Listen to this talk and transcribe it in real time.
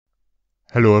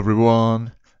Hello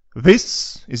everyone,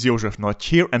 this is Josef Not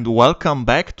here and welcome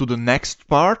back to the next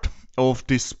part of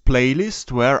this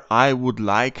playlist where I would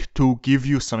like to give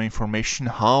you some information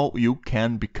how you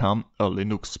can become a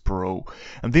Linux Pro.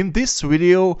 And in this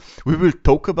video we will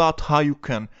talk about how you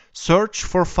can search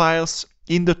for files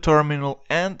in the terminal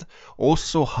and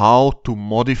also how to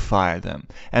modify them.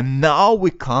 And now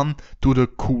we come to the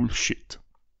cool shit.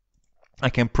 I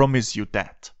can promise you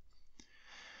that.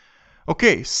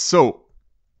 Okay, so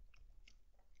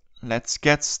let's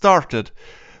get started.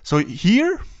 So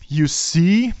here you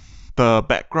see the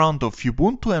background of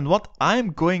Ubuntu, and what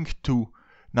I'm going to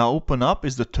now open up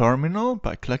is the terminal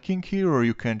by clicking here, or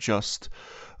you can just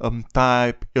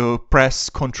press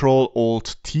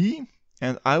Ctrl-Alt-T,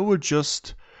 and I will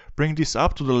just bring this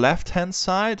up to the left hand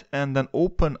side and then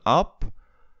open up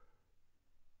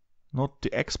not the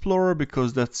Explorer,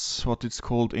 because that's what it's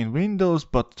called in Windows,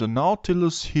 but the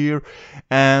Nautilus here.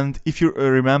 And if you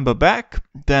remember back,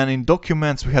 then in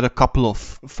Documents we had a couple of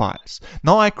files.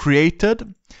 Now I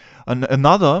created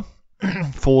another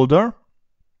folder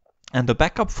and a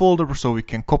backup folder, so we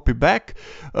can copy back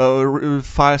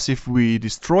files if we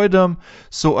destroy them.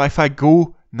 So if I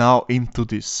go now into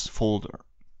this folder,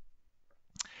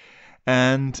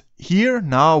 and here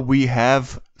now we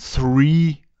have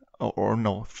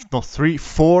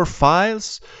four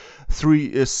files,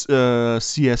 three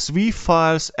CSV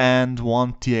files and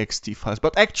one TXT files,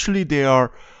 but actually they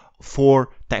are 4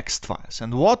 text files.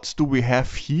 And what do we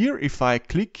have here? If I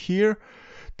click here,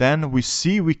 then we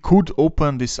see we could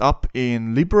open this up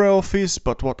in LibreOffice,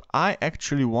 but what I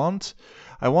actually want,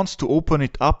 I want to open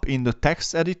it up in the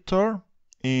text editor,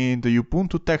 in the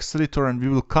Ubuntu text editor, and we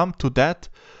will come to that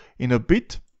in a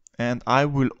bit. And I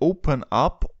will open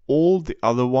up all the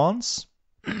other ones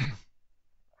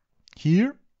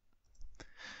here.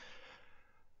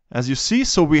 As you see,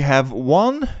 so we have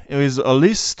one is a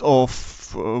list of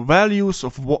values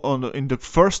of in the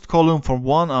first column from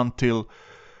 1 until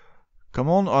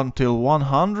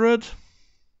 100,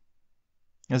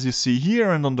 as you see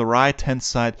here, and on the right hand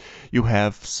side you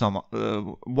have some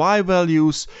y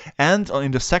values, and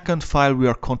in the second file we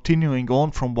are continuing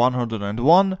on from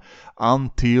 101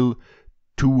 until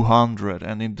 200,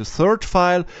 and in the third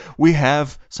file we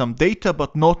have some data,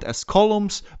 but not as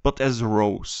columns but as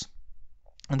rows.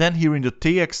 And then here in the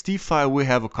TXT file we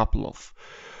have a couple of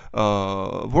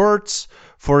words,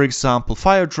 for example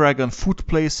fire dragon, food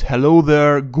place, hello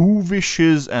there, goo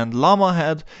wishes and llama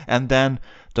head, and then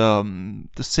the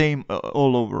same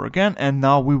all over again. And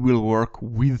now we will work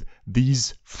with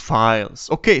these files.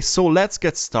 Okay, so let's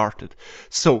get started.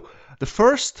 So the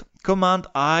first command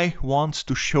I want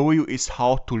to show you is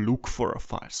how to look for a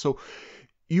file. So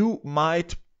you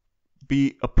might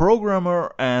be a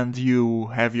programmer and you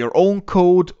have your own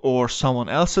code or someone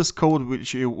else's code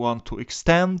which you want to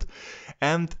extend,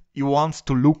 and you want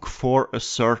to look for a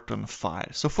certain file.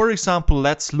 So for example,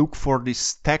 let's look for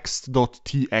this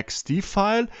text.txt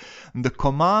file, the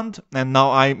command, and now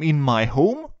I'm in my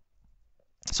home.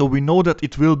 So we know that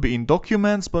it will be in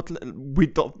Documents, but we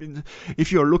don't,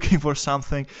 if you're looking for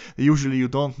something, usually you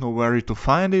don't know where to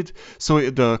find it. So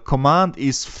the command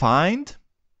is find,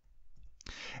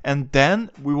 and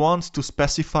then we want to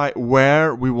specify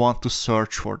where we want to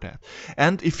search for that.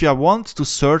 And if I want to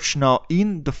search now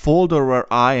in the folder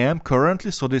where I am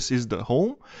currently, so this is the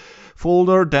home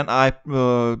folder, then I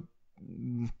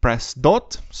press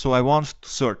dot. So I want to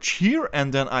search here,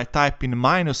 and then I type in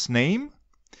 -name,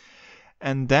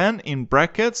 and then in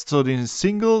brackets, so in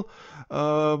single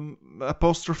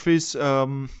apostrophes,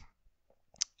 and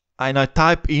I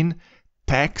type in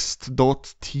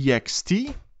text.txt.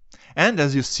 And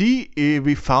as you see,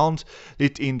 we found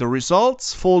it in the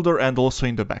results folder and also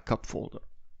in the backup folder.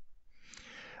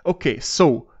 Okay,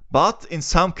 so, but in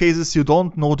some cases you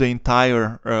don't know the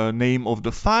entire name of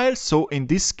the file. So in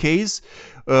this case,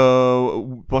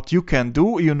 what you can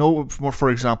do, you know, for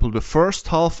example, the first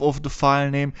half of the file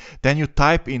name, then you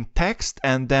type in text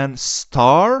and then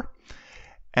star,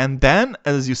 and then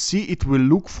as you see, it will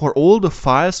look for all the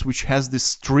files which has this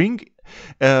string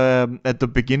at the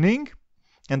beginning,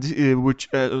 and which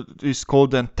is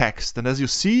called then text. And as you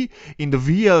see in the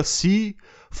VLC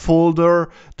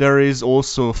folder, there is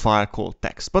also a file called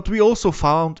text. But we also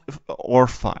found OR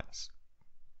files,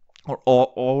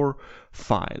 or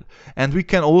file. And we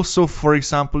can also, for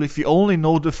example, if we only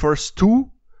know the first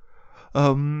two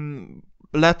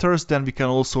letters, then we can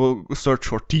also search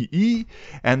for TE.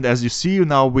 And as you see,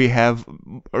 now we have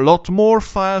a lot more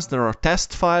files. There are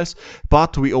test files,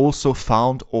 but we also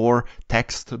found OR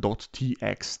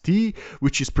text.txt,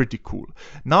 which is pretty cool.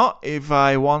 Now, if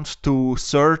I want to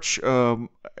search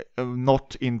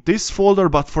not in this folder,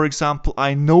 but for example,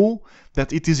 I know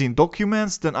that it is in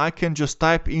documents, then I can just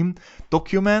type in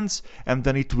documents and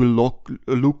then it will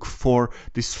look for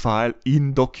this file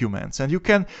in documents. And you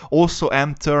can also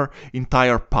enter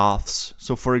entire paths.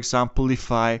 So for example,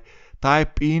 if I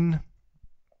type in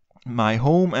my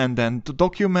home and then to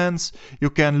documents, you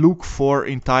can look for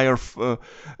entire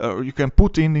you can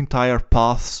put in entire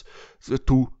paths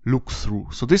to look through.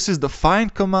 So this is the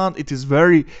find command. It is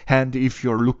very handy if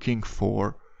you're looking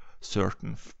for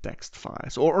certain text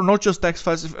files, or not just text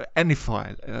files, any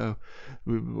file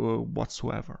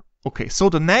whatsoever. Okay, so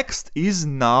the next is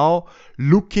now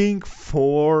looking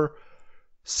for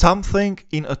something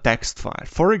in a text file.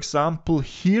 For example,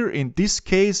 here in this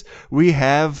case we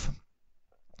have,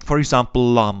 for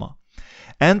example, llama,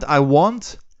 and I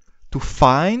want to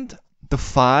find the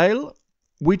file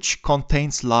which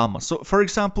contains llama. So for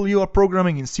example, you are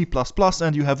programming in C++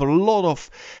 and you have a lot of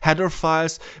header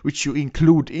files which you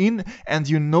include in, and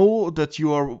you know that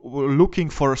you are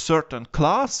looking for a certain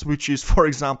class which is, for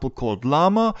example, called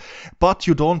llama, but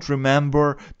you don't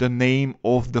remember the name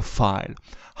of the file.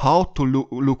 How to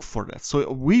look for that?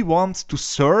 So we want to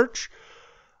search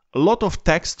a lot of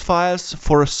text files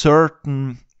for a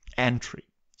certain entry.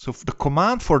 So the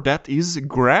command for that is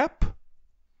grep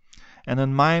and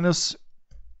then minus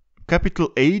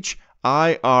capital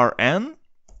HIRN.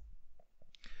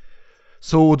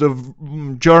 So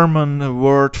the German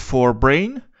word for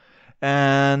brain,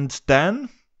 and then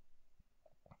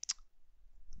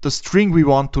the string we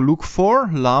want to look for,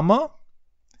 llama,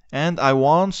 and I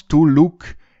want to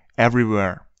look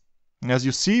everywhere. As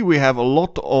you see, we have a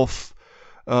lot of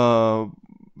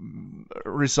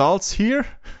results here.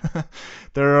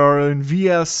 There are in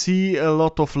VLC a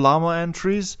lot of llama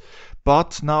entries,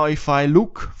 but now if I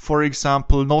look, for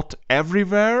example, not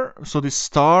everywhere, so this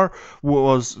star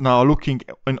was now looking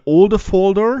in all the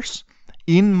folders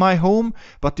in my home,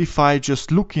 but if I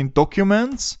just look in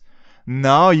documents,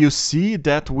 now you see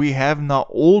that we have now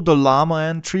all the llama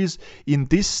entries in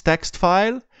this text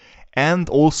file and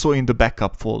also in the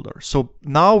backup folder. So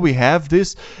now we have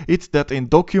this, it's that in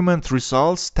document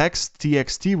results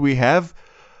text.txt we have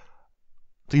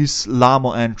these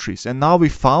llama entries, and now we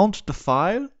found the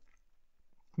file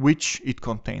which it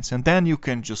contains, and then you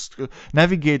can just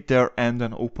navigate there and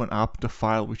then open up the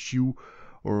file which you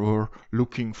were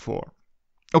looking for.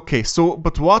 Okay, so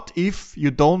but what if you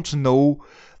don't know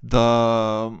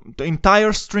the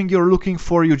entire string you're looking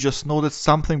for, you just know that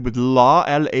something with la,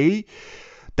 L-A,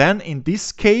 then in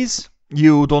this case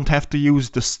you don't have to use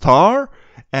the star,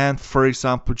 and for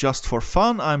example, just for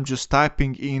fun, I'm just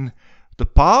typing in the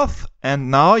path, and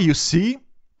now you see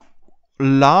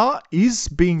la is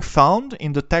being found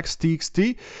in the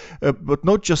text.txt, but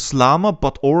not just llama,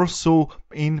 but also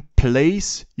in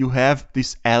place you have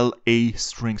this LA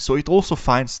string, so it also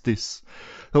finds this.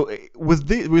 So with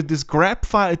this grep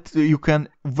file, you can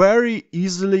very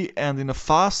easily and in a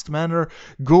fast manner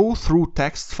go through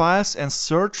text files and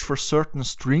search for certain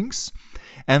strings,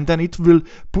 and then it will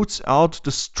put out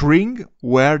the string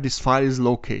where this file is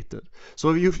located.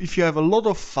 So if you have a lot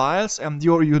of files and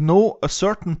you know a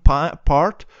certain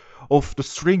part of the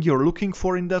string you're looking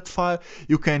for in that file,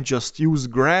 you can just use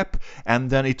grep and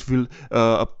then it will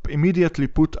immediately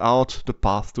put out the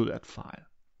path to that file.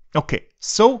 Okay,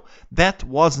 so that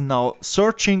was now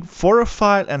searching for a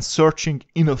file and searching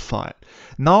in a file.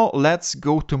 Now let's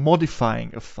go to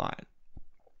modifying a file.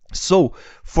 So,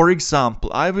 for example,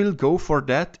 I will go for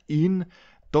that in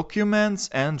documents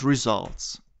and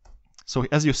results. So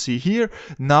as you see here,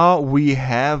 now we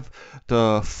have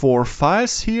the 4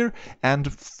 files here, and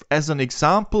as an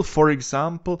example, for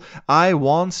example, I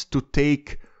want to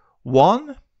take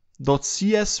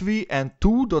 1.csv and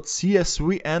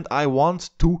 2.csv, and I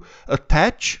want to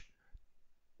attach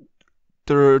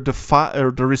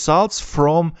the results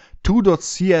from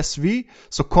 2.csv.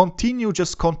 So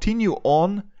just continue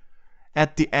on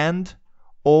at the end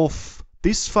of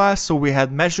this file. So we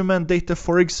had measurement data,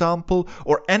 for example,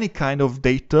 or any kind of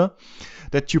data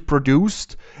that you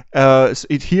produced.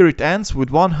 Here it ends with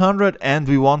 100 and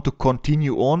we want to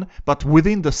continue on, but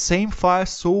within the same file,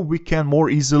 so we can more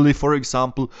easily, for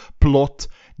example, plot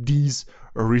these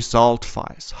result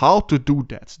files. How to do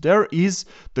that? There is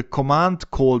the command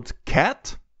called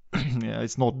cat. Yeah,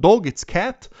 it's not dog, it's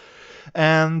cat.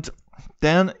 And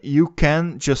then you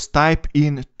can just type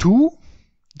in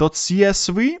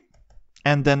 2.csv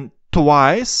and then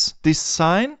twice this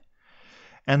sign,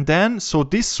 and then so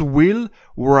this will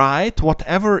write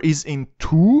whatever is in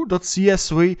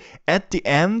 2.csv at the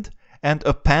end and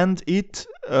append it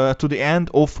to the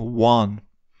end of 1.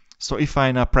 So if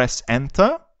I now press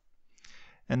enter,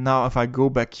 and now if I go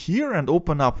back here and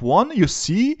open up 1, you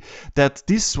see that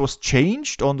this was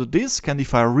changed on the disk, and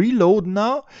if I reload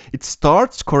now, it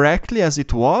starts correctly as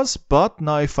it was, but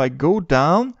now if I go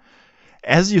down,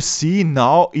 as you see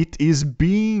now it is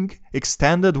being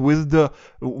extended with the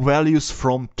values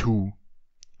from 2.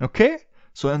 Okay?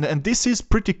 So and this is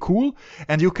pretty cool,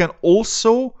 and you can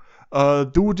also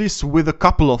do this with a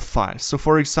couple of files. So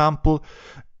for example,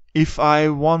 if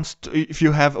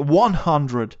you have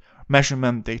 100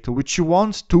 measurement data which you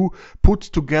want to put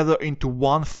together into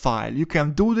one file, you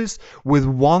can do this with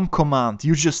one command.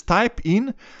 You just type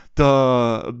in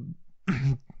the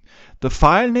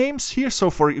file names here. So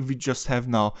if we just have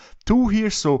now 2 here,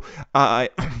 so I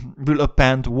will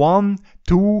append 1,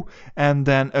 2, and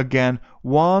then again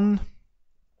 1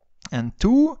 and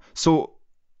 2. So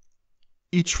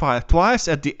each file twice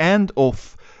at the end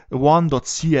of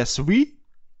 1.csv.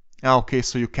 Okay,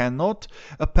 so you cannot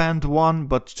append 1,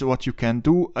 but what you can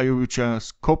do, you will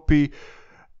just copy,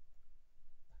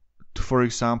 for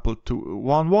example, to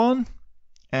 1.1,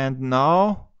 and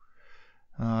now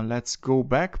let's go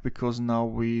back, because now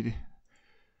we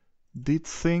did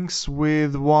things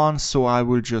with 1, so I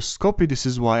will just copy. This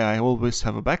is why I always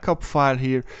have a backup file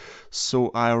here.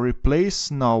 So I replace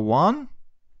now 1,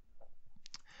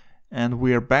 and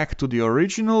we are back to the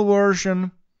original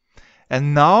version.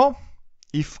 And now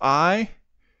if I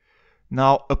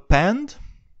now append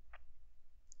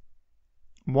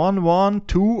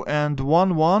 112 and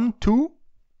 112,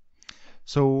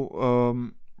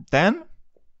 so then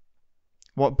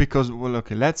what, because, well,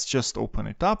 okay, let's just open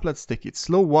it up, let's take it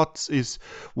slow. What is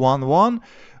 11?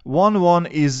 11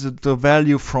 is the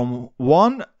value from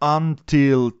 1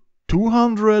 until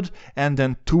 200, and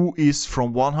then 2 is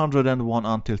from 101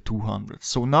 until 200.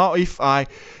 So now if I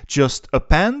just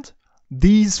append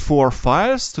these 4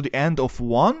 files to the end of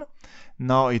 1,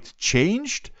 now it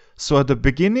changed. So at the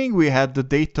beginning we had the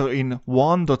data in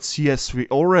 1.csv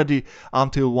already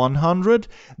until 100,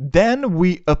 then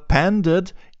we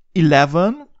appended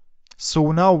 11,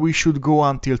 so now we should go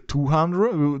until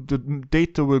 200, the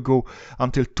data will go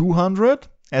until 200,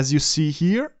 as you see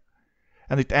here,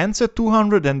 and it ends at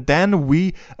 200, and then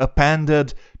we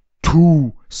appended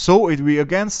 2. So we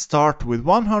again start with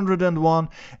 101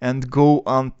 and go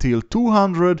until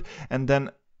 200, and then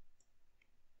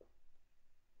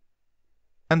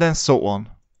so on.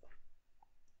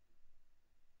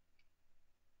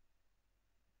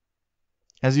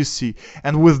 As you see.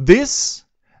 And with this,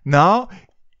 now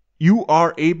you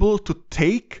are able to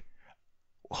take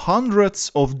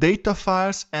hundreds of data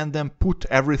files and then put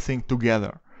everything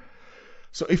together.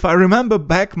 So if I remember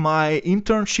back my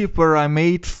internship where I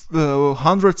made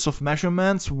hundreds of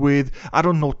measurements with, I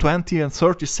don't know, 20 and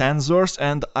 30 sensors,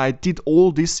 and I did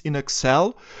all this in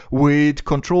Excel with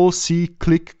Control-C,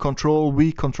 click,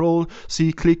 Control-V,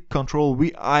 Control-C, click,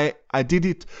 Control-V. I did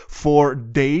it for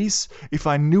days. If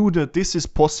I knew that this is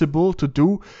possible to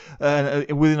do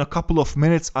within a couple of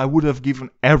minutes, I would have given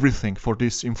everything for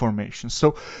this information.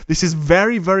 So this is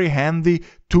very, very handy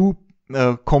to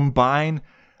combine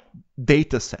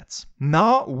data sets.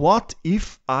 Now, what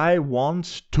if I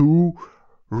want to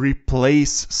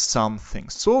replace something?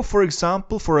 So, for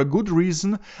example, for a good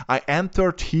reason, I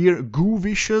entered here goo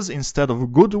wishes instead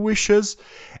of good wishes,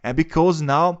 because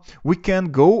now we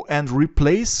can go and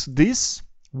replace this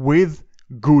with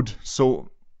good.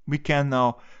 So we can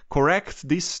now correct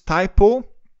this typo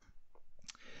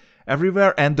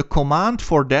everywhere, and the command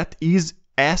for that is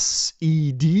sed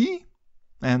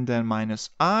and then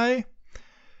 -i,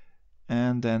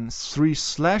 and then 3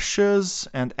 slashes,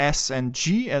 and S and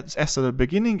G, S at the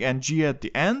beginning and G at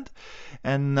the end.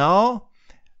 And now,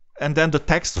 and then the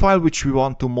text file which we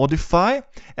want to modify.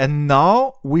 And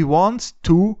now we want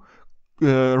to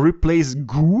replace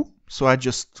goo. So I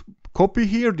just copy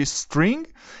here this string,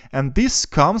 and this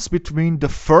comes between the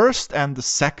first and the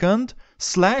second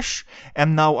slash.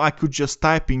 And now I could just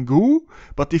type in goo,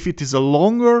 but if it is a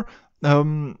longer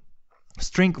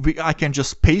string, I can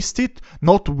just paste it,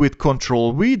 not with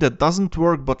Control-V, that doesn't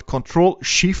work, but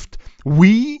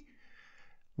Control-Shift-V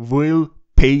will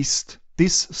paste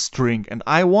this string, and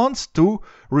I want to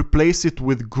replace it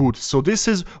with good. So this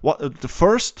is what the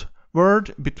first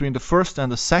word between the first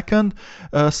and the second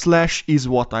slash is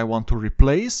what I want to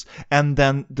replace, and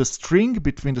then the string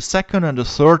between the second and the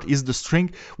third is the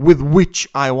string with which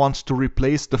I want to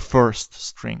replace the first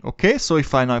string. Okay, so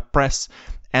if I now press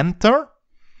enter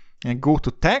and go to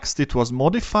text, it was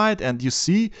modified, and you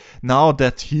see now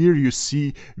that here you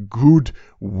see good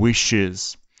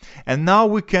wishes. And now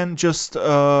we can just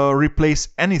replace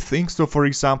anything. So for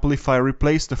example, if I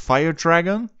replace the fire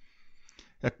dragon,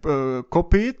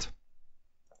 copy it,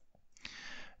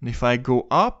 and if I go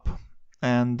up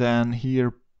and then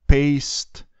here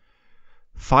paste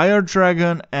fire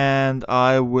dragon, and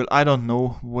I don't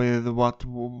know with what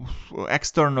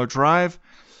external drive,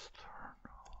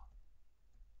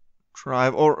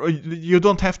 or you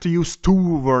don't have to use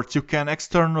 2 words, you can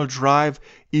external drive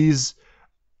is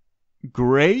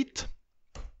great.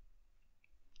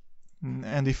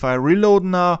 And if I reload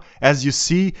now, as you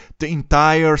see, the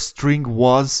entire string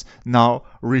was now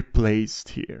replaced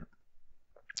here.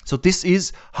 So this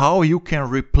is how you can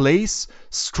replace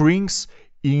strings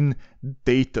in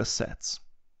data sets.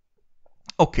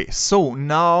 Okay, so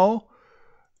now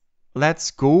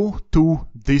let's go to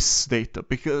this data,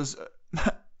 because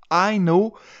I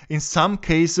know in some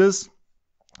cases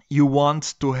you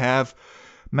want to have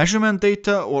measurement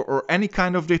data or any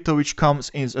kind of data which comes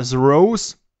in as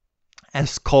rows,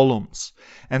 as columns.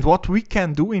 And what we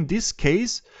can do in this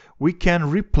case, we can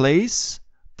replace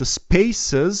the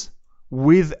spaces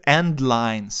with end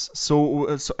lines.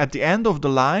 So at the end of the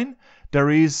line there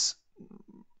is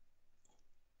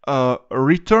a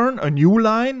return, a new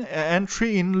line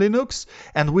entry in Linux,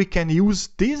 and we can use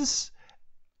this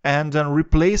and then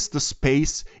replace the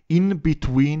space in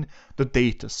between the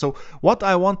data. So what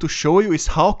I want to show you is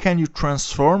how can you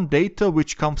transform data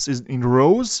which comes in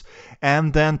rows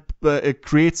and then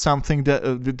create something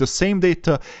that the same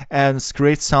data and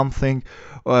create something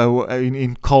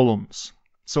in columns.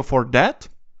 So for that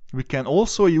we can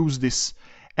also use this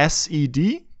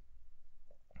SED,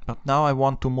 but now I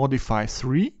want to modify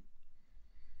 3.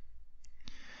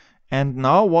 And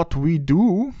now what we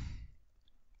do,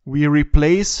 we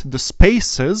replace the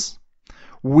spaces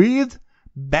with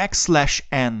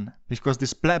 \n, because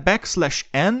this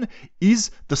 \n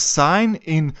is the sign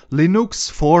in Linux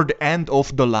for the end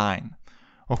of the line.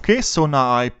 Okay, so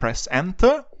now I press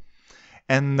enter,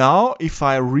 and now if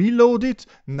I reload it,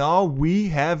 now we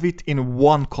have it in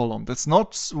 1 column. That's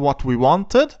not what we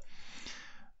wanted.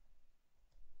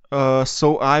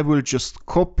 So I will just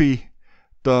copy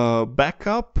the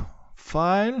backup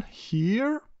file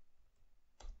here.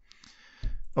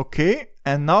 Okay,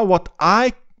 and now what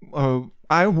I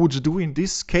would do in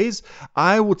this case,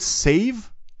 I would save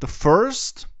the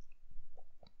first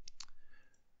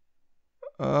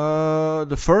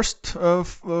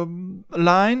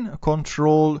line,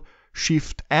 Control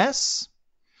Shift S,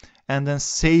 and then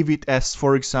save it as,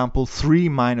 for example, 3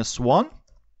 minus 1,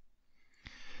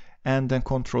 and then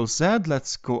Control Z.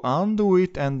 Let's go undo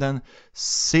it and then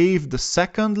save the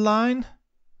second line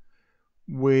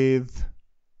with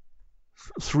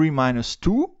 3 minus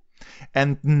 2.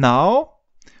 And now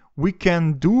we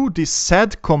can do this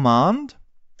sed command,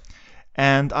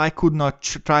 and I could not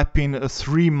type in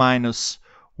 3 minus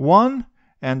 1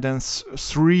 and then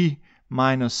 3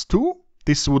 minus 2.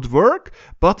 This would work,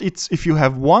 but if you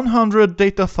have 100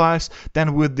 data files,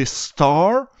 then with this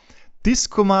star, this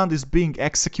command is being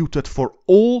executed for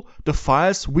all the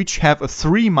files which have a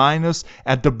 3 minus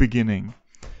at the beginning.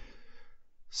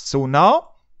 So now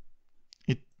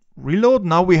reload.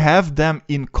 Now we have them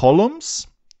in columns,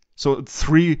 so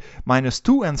 3 minus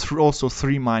 2 and also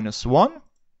 3 minus 1.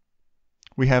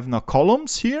 We have now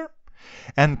columns here,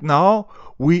 and now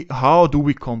how do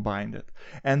we combine it?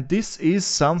 And this is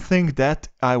something that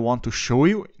I want to show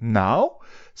you now.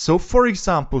 So for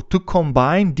example, to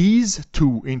combine these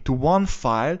two into one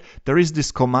file, there is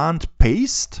this command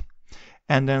paste,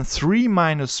 and then 3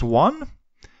 minus 1,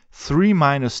 3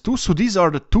 minus 2. So these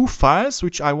are the two files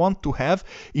which I want to have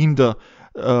in the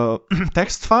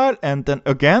text file, and then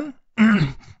again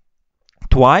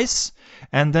twice,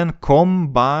 and then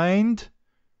combined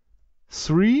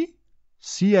 3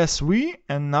 CSV.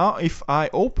 And now if I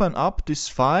open up this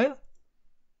file,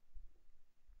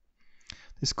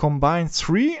 this combined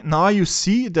 3, now you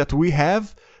see that we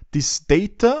have this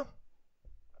data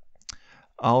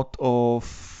out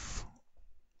of,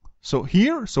 so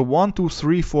here, so 1, 2,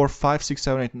 3, 4, 5, 6,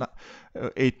 7,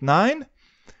 8, 9.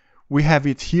 We have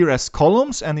it here as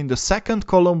columns, and in the second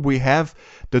column we have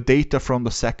the data from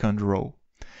the second row.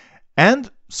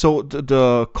 And so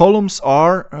the columns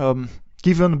are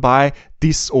given by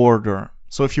this order.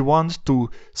 So if you want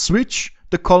to switch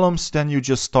the columns, then you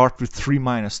just start with 3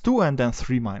 minus 2 and then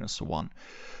 3 minus 1.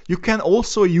 You can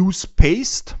also use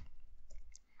paste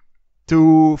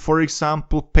to, for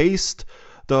example, paste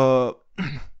the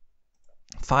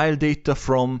file data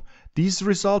from these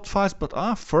result files.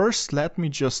 But first let me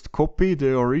just copy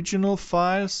the original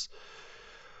files,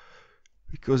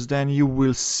 because then you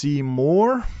will see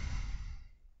more.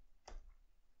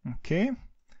 Okay,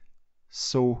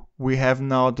 So we have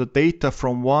now the data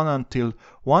from 1 until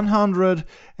 100,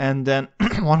 and then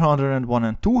 101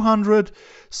 and 200.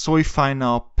 So if I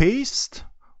now paste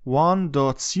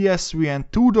 1.csv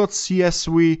and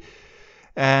 2.csv,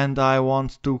 and I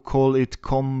want to call it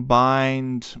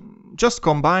combined, just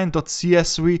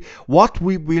combined.csv, what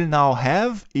we will now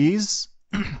have is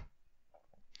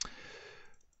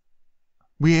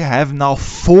we have now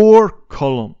 4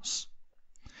 columns.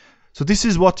 So this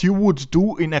is what you would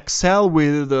do in Excel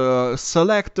with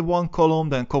select one column,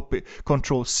 then copy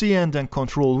Control C and then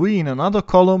Control V in another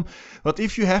column. But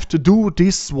if you have to do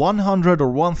this 100 or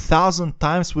 1000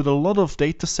 times with a lot of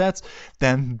data sets,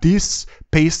 then this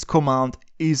paste command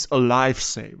is a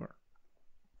lifesaver.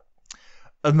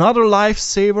 Another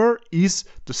lifesaver is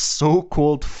the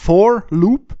so-called for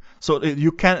loop. So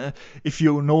you can, if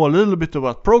you know a little bit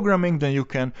about programming, then you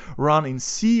can run in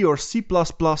C or C++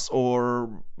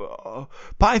 or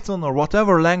Python or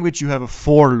whatever language you have a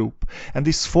for loop. And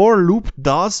this for loop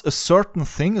does a certain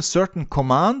thing, a certain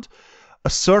command, a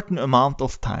certain amount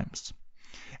of times.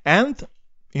 And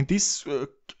in this,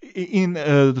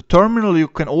 the terminal, you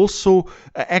can also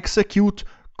execute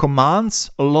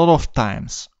commands a lot of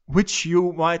times, which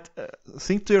you might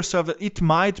think to yourself that it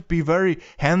might be very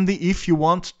handy if you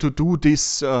want to do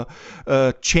this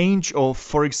change of,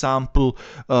 for example,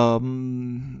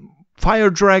 Fire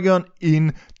Dragon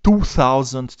in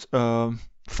 2000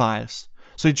 files.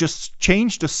 So you just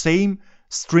change the same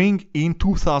string in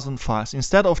 2000 files.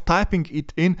 Instead of typing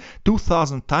it in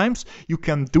 2000 times, you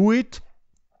can do it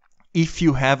if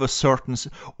you have a certain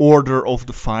order of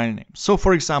the file name. So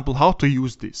for example, how to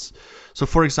use this? So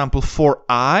for example, for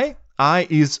I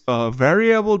is a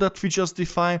variable that we just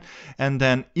defined, and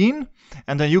then in,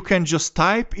 and then you can just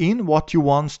type in what you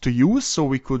want to use. So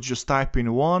we could just type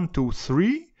in 1, 2,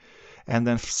 3, and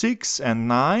then 6 and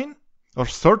 9, or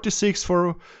 36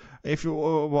 for if you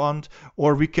want,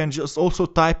 or we can just also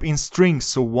type in strings.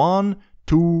 So 1,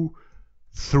 2,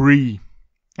 3,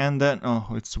 and then, oh,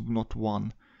 it's not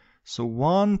 1. So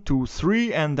 1, 2,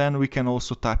 3, and then we can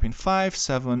also type in 5,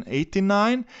 7,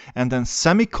 89, and then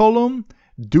semicolon,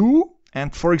 do,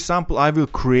 and for example, I will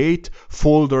create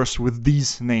folders with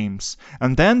these names.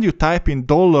 And then you type in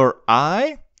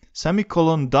 $I,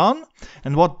 semicolon, done.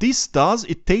 And what this does,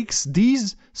 it takes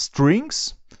these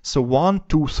strings, so 1,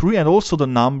 2, 3, and also the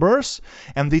numbers,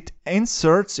 and it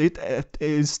inserts it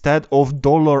instead of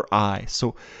 $I.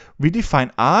 So we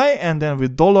define I, and then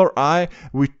with $I,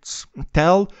 we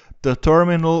tell the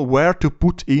terminal where to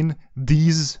put in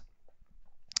these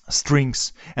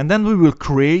strings, and then we will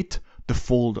create the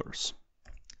folders.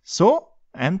 So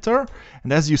enter,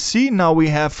 and as you see, now we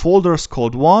have folders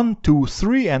called 1, 2,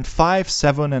 3, and 5,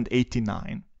 7, and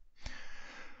 89.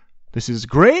 This is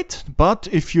great, but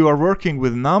if you are working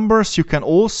with numbers, you can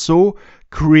also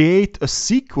create a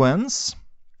sequence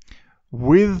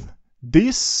with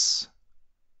this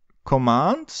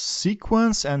command,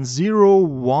 sequence, and 0,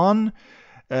 1,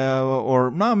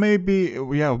 or now maybe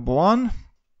we have 1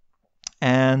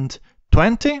 and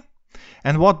 20.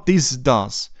 And what this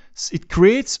does, it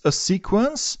creates a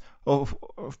sequence of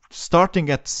starting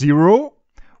at 0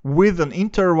 with an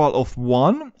interval of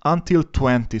 1 until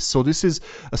 20. So this is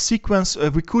a sequence,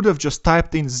 we could have just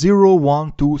typed in 0,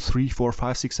 1, 2, 3, 4,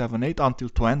 5, 6, 7, 8 until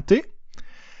 20.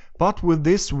 But with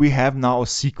this, we have now a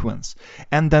sequence.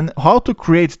 And then how to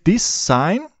create this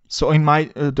sign? So in my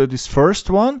this first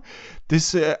one,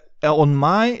 this on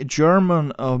my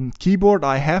German keyboard,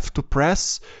 I have to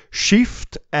press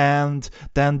Shift and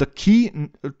then the key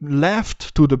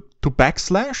left to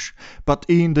backslash. But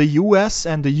in the US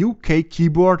and the UK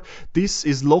keyboard, this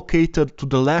is located to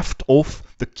the left of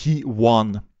the key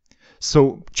 1.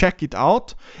 So check it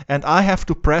out, and I have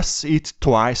to press it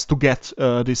twice to get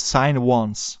this sign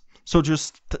once. So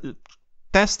just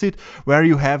test it where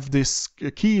you have this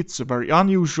key. It's a very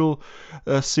unusual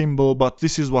symbol, but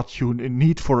this is what you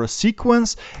need for a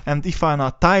sequence. And if I now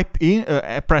type in,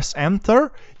 press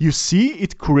enter, you see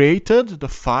it created the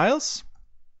files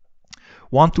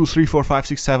 1, 2, 3, 4, 5,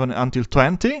 6, 7 until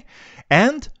 20.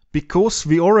 And because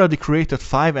we already created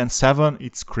 5 and 7,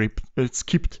 it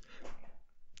skipped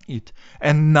it.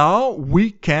 And now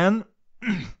we can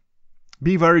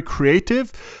be very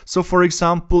creative. So for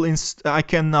example, I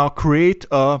can now create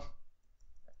an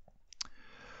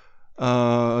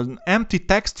empty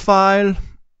text file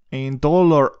in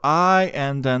 $I,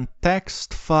 and then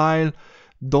text file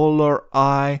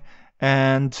 $I,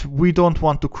 and we don't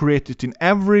want to create it in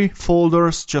every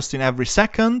folders, just in every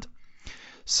second.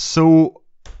 So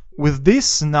with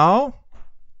this now,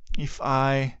 if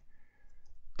I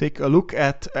take a look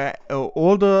at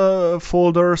all the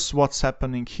folders, what's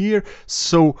happening here.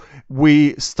 So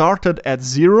we started at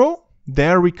 0.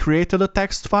 There we created a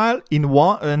text file in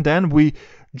 1, and then we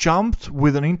jumped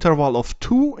with an interval of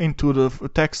 2 into the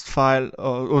text file,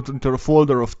 or into the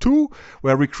folder of 2,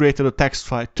 where we created a text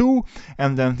file 2,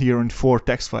 and then here in 4,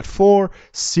 text file 4,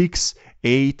 6,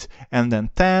 8, and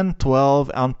then 10,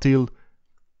 12, until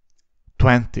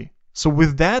 20. So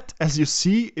with that, as you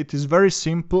see, it is very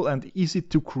simple and easy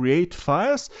to create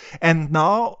files. And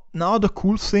now the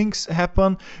cool things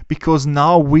happen, because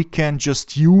now we can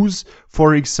just use,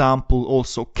 for example,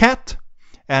 also cat,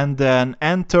 and then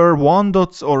enter one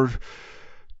dot, or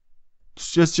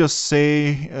just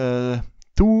say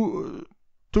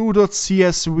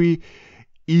 2.csv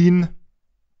in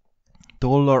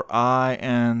 $i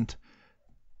and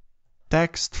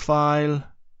text file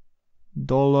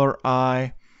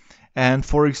 $i. And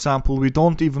for example, we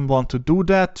don't even want to do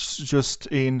that, just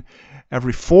in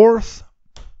every fourth.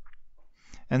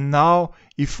 And now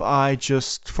if I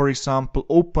just, for example,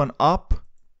 open up,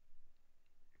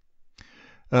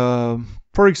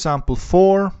 for example,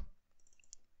 4,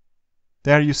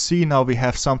 there you see now we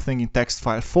have something in text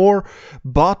file 4.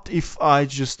 But if I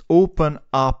just open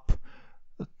up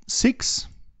 6,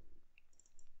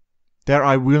 there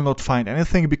I will not find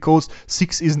anything, because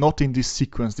 6 is not in this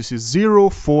sequence. This is 0,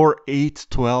 4, 8,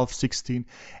 12, 16,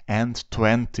 and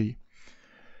 20.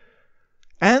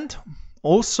 And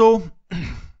also,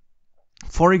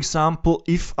 for example,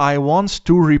 if I want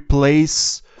to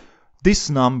replace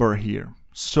this number here,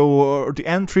 so the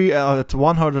entry at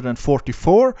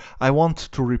 144, I want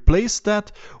to replace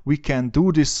that, we can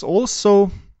do this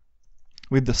also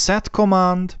with the set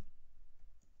command.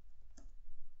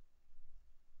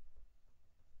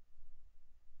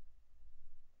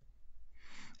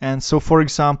 And so, for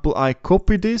example, I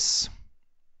copy this,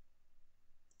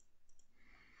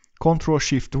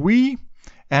 Ctrl-Shift-V,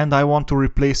 and I want to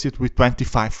replace it with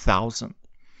 25,000.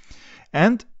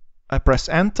 And I press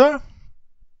enter.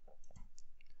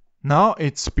 Now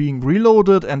it's being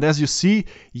reloaded, and as you see,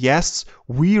 yes,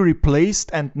 we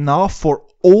replaced, and now for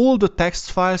all the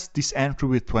text files, this entry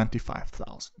with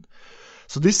 25,000.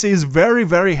 So this is very,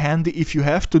 very handy if you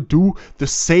have to do the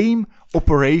same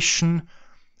operation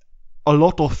a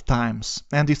lot of times,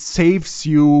 and it saves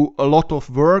you a lot of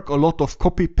work, a lot of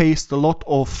copy paste, a lot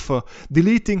of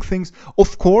deleting things.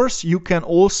 Of course, you can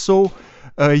also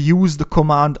use the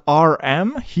command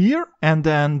rm here and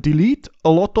then delete a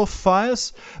lot of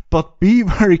files, but be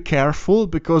very careful,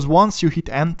 because once you hit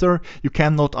enter, you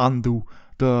cannot undo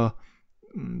the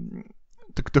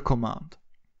command.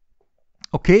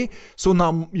 Okay, so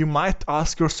now you might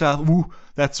ask yourself, ooh,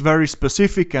 that's very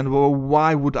specific, and well,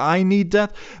 why would I need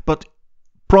that? But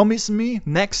promise me,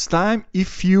 next time,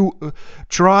 if you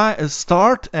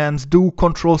start and do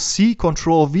Ctrl-C,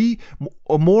 Ctrl-V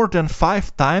more than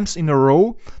 5 times in a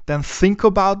row, then think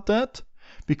about that,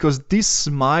 because this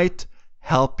might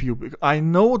help you. I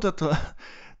know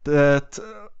that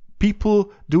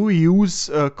people do use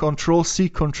Ctrl-C,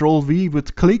 Ctrl-V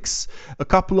with clicks a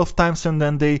couple of times, and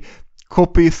then they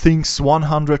copy things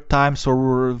 100 times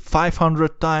or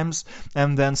 500 times,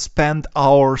 and then spend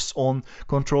hours on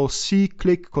Ctrl-C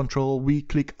click, Ctrl-V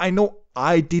click. I know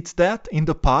I did that in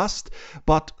the past,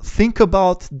 but think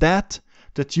about that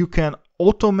you can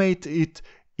automate it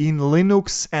in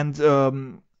Linux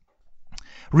and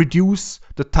reduce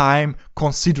the time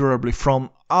considerably, from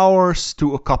hours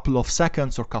to a couple of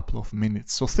seconds or couple of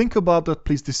minutes. So think about that,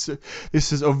 please. This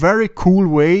is a very cool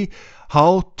way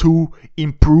how to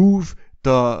improve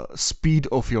the speed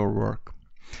of your work.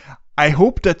 I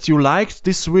hope that you liked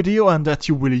this video and that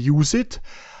you will use it.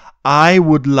 I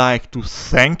would like to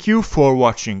thank you for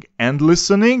watching and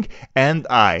listening, and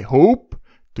I hope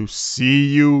to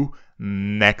see you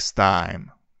next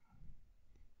time.